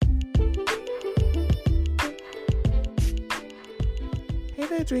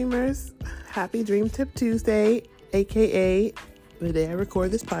there, dreamers. Happy Dream Tip Tuesday, aka the day I record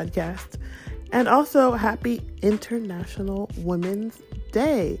this podcast. And also, happy International Women's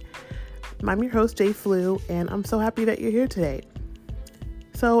Day. I'm your host, Jay Flew, and I'm so happy that you're here today.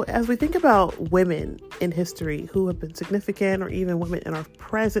 So, as we think about women in history who have been significant, or even women in our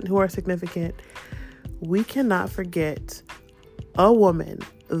present who are significant, we cannot forget a woman,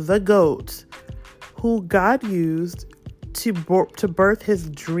 the GOAT, who God used to birth his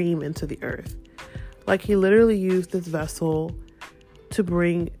dream into the earth. Like, he literally used this vessel to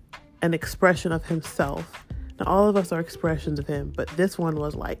bring an expression of himself. Now, all of us are expressions of him, but this one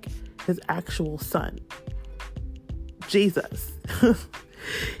was like his actual son, Jesus.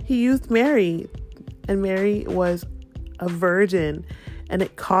 He used Mary, and Mary was a virgin, and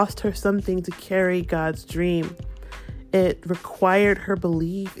it cost her something to carry God's dream. It required her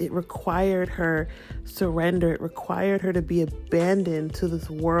belief. It required her surrender. It required her to be abandoned to this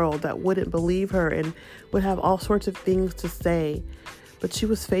world that wouldn't believe her and would have all sorts of things to say. But she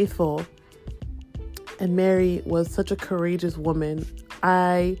was faithful. And Mary was such a courageous woman.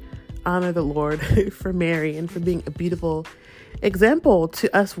 I honor the Lord for Mary and for being a beautiful example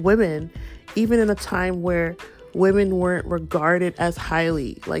to us women, even in a time where women weren't regarded as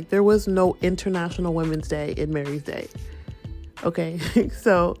highly. Like, there was no International Women's Day in Mary's day. Okay,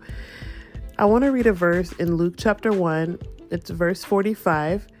 so I want to read a verse in Luke chapter 1. It's verse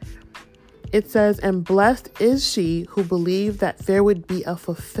 45. It says, "And blessed is she who believed that there would be a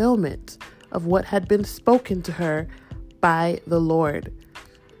fulfillment of what had been spoken to her by the Lord."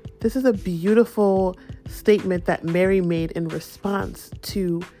 This is a beautiful statement that Mary made in response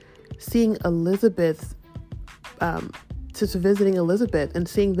to seeing Elizabeth, to visiting Elizabeth and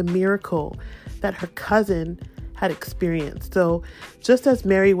seeing the miracle that her cousin had experienced. So just as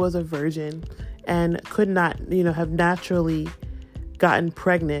Mary was a virgin and could not, have naturally gotten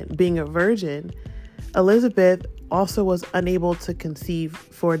pregnant being a virgin, Elizabeth also was unable to conceive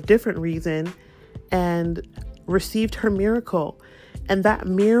for a different reason and received her miracle. And that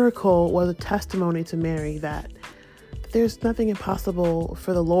miracle was a testimony to Mary that there's nothing impossible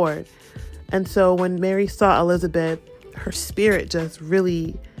for the Lord. And so when Mary saw Elizabeth, her spirit just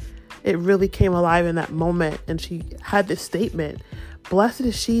really came alive in that moment. And she had this statement, "Blessed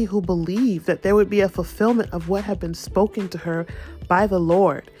is she who believed that there would be a fulfillment of what had been spoken to her by the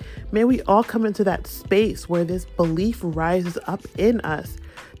Lord." May we all come into that space where this belief rises up in us,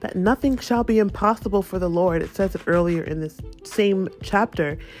 that nothing shall be impossible for the Lord. It says it earlier in this same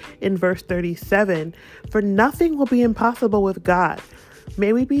chapter in verse 37, "For nothing will be impossible with God."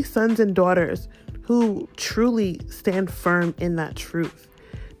 May we be sons and daughters who truly stand firm in that truth.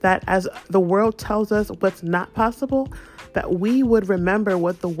 That as the world tells us what's not possible, that we would remember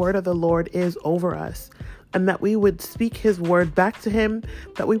what the word of the Lord is over us, and that we would speak his word back to him,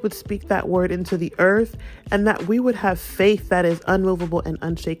 that we would speak that word into the earth, and that we would have faith that is unmovable and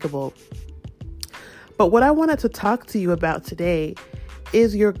unshakable. But what I wanted to talk to you about today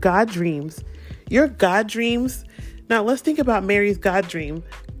is your God dreams. Your God dreams. Now let's think about Mary's God dream,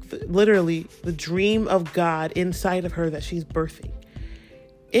 literally the dream of God inside of her that she's birthing.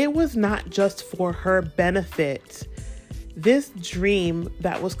 It was not just for her benefit. This dream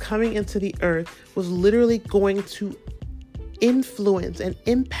that was coming into the earth was literally going to influence and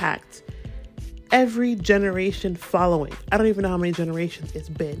impact every generation following. I don't even know how many generations it's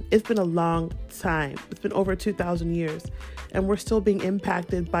been. It's been a long time. It's been over 2,000 years, and we're still being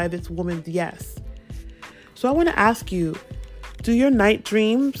impacted by this woman's yes. So I want to ask you, do your night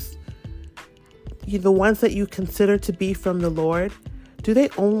dreams, the ones that you consider to be from the Lord, do they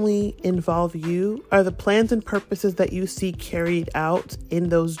only involve you? Are the plans and purposes that you see carried out in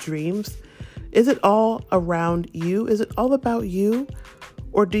those dreams, is it all around you? Is it all about you?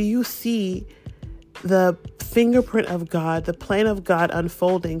 Or do you see the fingerprint of God, the plan of God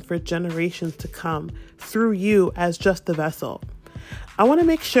unfolding for generations to come through you as just the vessel? I want to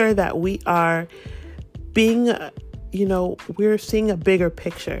make sure that we are being, we're seeing a bigger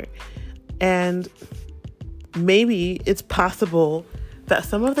picture. And maybe it's possible that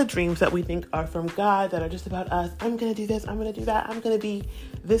some of the dreams that we think are from God, that are just about us, I'm going to do this, I'm going to do that, I'm going to be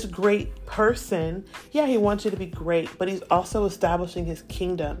this great person. Yeah, he wants you to be great, but he's also establishing his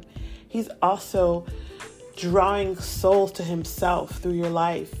kingdom. He's also drawing souls to himself through your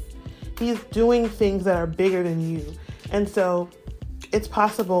life. He's doing things that are bigger than you. And so it's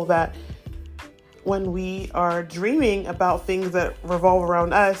possible that when we are dreaming about things that revolve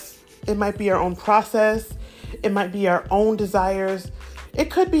around us, it might be our own process. It might be our own desires.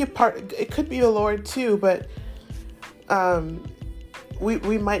 It could be it could be the Lord too, but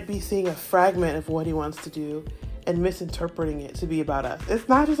we might be seeing a fragment of what he wants to do. and misinterpreting it to be about us. It's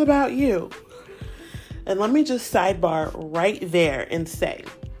not just about you. And let me just sidebar right there and say,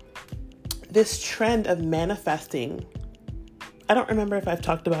 this trend of manifesting, I don't remember if I've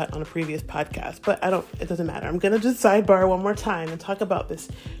talked about it on a previous podcast, but it doesn't matter. I'm going to just sidebar one more time and talk about this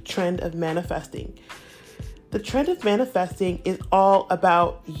trend of manifesting. The trend of manifesting is all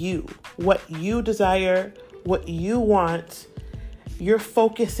about you, what you desire, what you want. You're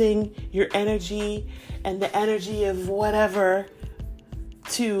focusing your energy and the energy of whatever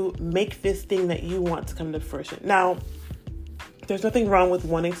to make this thing that you want to come to fruition. Now, there's nothing wrong with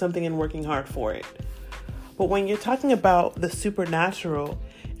wanting something and working hard for it. But when you're talking about the supernatural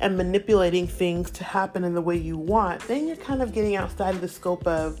and manipulating things to happen in the way you want, then you're kind of getting outside of the scope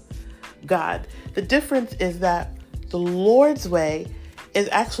of God. The difference is that the Lord's way is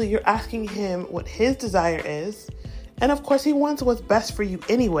actually you're asking him what his desire is. And of course, he wants what's best for you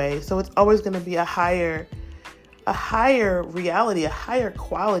anyway. So it's always going to be a higher reality, a higher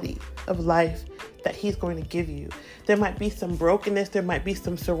quality of life that he's going to give you. There might be some brokenness. There might be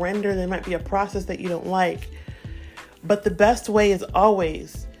some surrender. There might be a process that you don't like. But the best way is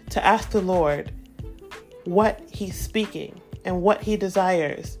always to ask the Lord what he's speaking and what he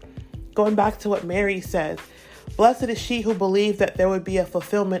desires. Going back to what Mary says, blessed is she who believed that there would be a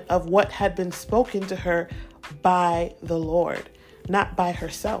fulfillment of what had been spoken to her by the Lord, not by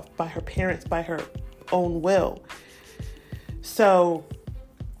herself, by her parents, by her own will. So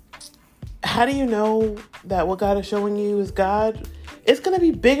how do you know that what God is showing you is God? It's going to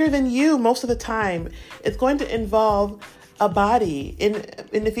be bigger than you most of the time. It's going to involve a body. In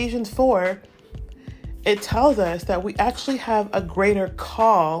Ephesians 4, it tells us that we actually have a greater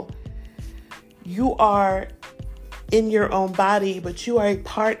call. You are in your own body, but you are a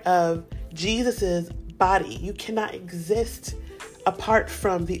part of Jesus's body. You cannot exist apart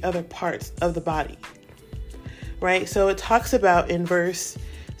from the other parts of the body, right? So it talks about in verses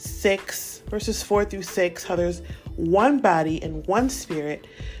 4 through 6, how there's one body and one spirit,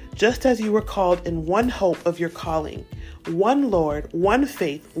 just as you were called in one hope of your calling, one Lord, one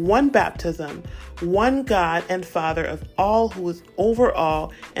faith, one baptism, one God and Father of all, who is over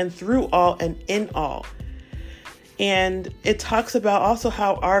all and through all and in all. And it talks about also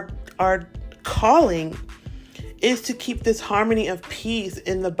how our calling is to keep this harmony of peace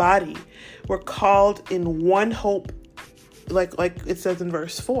in the body. We're called in one hope, like it says in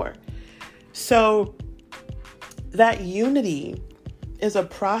verse 4. So that unity is a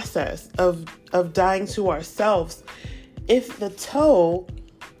process of dying to ourselves. If the toe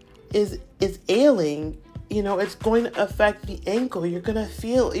is ailing, it's going to affect the ankle. You're going to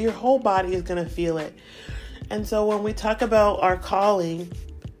feel, your whole body is going to feel it. And so when we talk about our calling,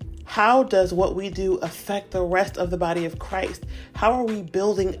 how does what we do affect the rest of the body of Christ? How are we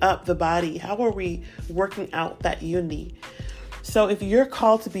building up the body? How are we working out that unity? So if you're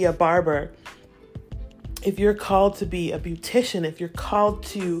called to be a barber, if you're called to be a beautician, if you're called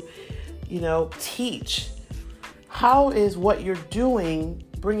to, teach, how is what you're doing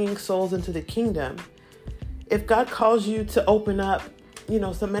bringing souls into the kingdom? If God calls you to open up,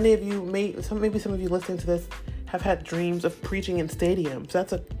 maybe some of you listening to this have had dreams of preaching in stadiums.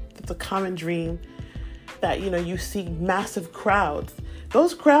 That's a common dream that, you see massive crowds.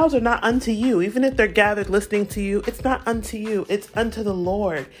 Those crowds are not unto you. Even if they're gathered listening to you, it's not unto you. It's unto the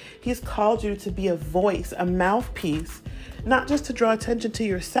Lord. He's called you to be a voice, a mouthpiece, not just to draw attention to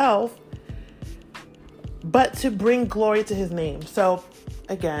yourself, but to bring glory to his name. So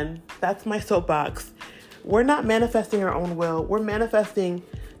again, that's my soapbox. We're not manifesting our own will. We're manifesting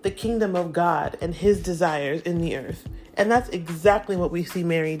the kingdom of God and his desires in the earth. And that's exactly what we see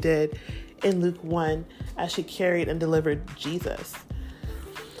Mary did in Luke 1 as she carried and delivered Jesus.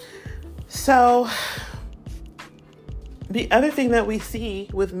 So the other thing that we see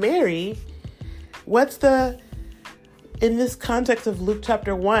with Mary, in this context of Luke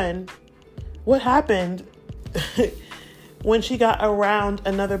chapter 1, what happened when she got around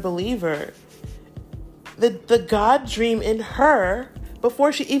another believer? The God dream in her,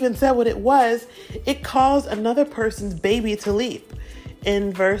 before she even said what it was, it caused another person's baby to leap.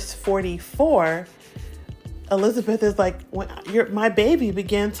 In verse 44, Elizabeth is like, my baby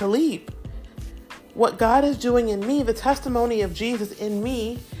began to leap. What God is doing in me, the testimony of Jesus in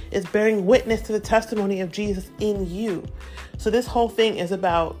me, is bearing witness to the testimony of Jesus in you. So this whole thing is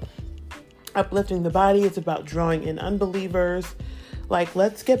about uplifting the body. It's about drawing in unbelievers.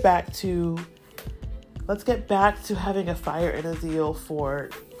 Let's get back to having a fire and a zeal for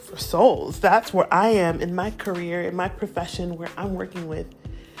souls. That's where I am in my career, in my profession, where I'm working with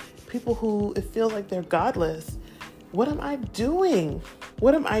people who it feels like they're godless. What am I doing?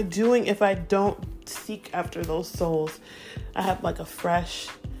 What am I doing if I don't seek after those souls. I have like a fresh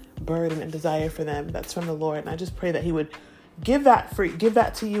burden and desire for them that's from the Lord. And I just pray that he would give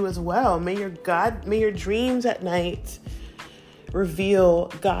that to you as well. May your dreams at night reveal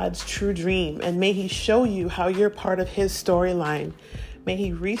God's true dream, and may he show you how you're part of his storyline. May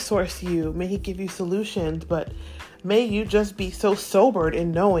he resource you, may he give you solutions, but may you just be so sobered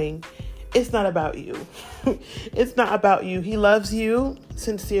in knowing it's not about you. It's not about you. He loves you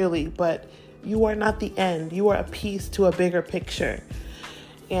sincerely, but you are not the end. You are a piece to a bigger picture.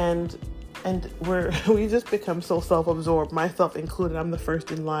 And we just become so self-absorbed, myself included. I'm the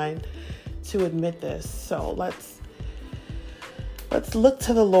first in line to admit this. So let's look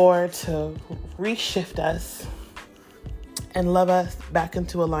to the Lord to reshift us and love us back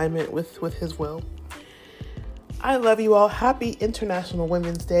into alignment with his will. I love you all. Happy International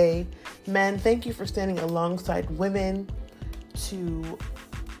Women's Day. Men, thank you for standing alongside women to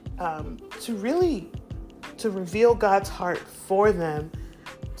reveal God's heart for them,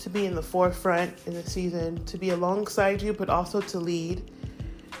 to be in the forefront in the season, to be alongside you, but also to lead,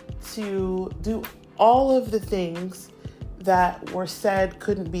 to do all of the things that were said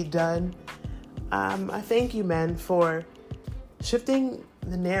couldn't be done. I thank you, men, for shifting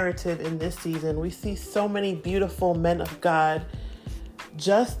the narrative in this season. We see so many beautiful men of God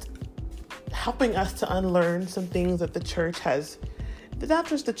just helping us to unlearn some things that the church has, not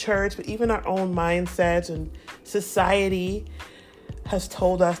just the church, but even our own mindsets and society has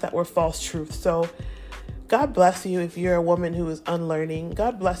told us that were false truths. So God bless you if you're a woman who is unlearning.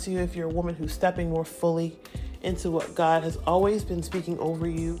 God bless you if you're a woman who's stepping more fully into what God has always been speaking over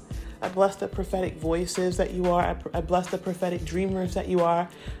you. I bless the prophetic voices that you are. I bless the prophetic dreamers that you are.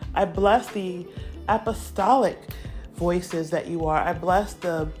 I bless the apostolic voices that you are. I bless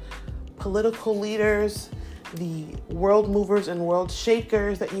the political leaders, the world movers and world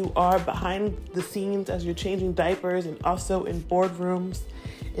shakers that you are behind the scenes as you're changing diapers, and also in boardrooms,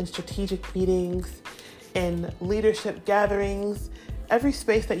 in strategic meetings, in leadership gatherings, every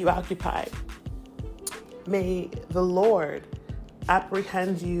space that you occupy. May the Lord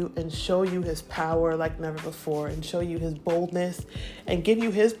apprehend you and show you his power like never before, and show you his boldness and give you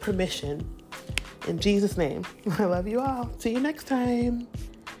his permission. In Jesus' name, I love you all. See you next time.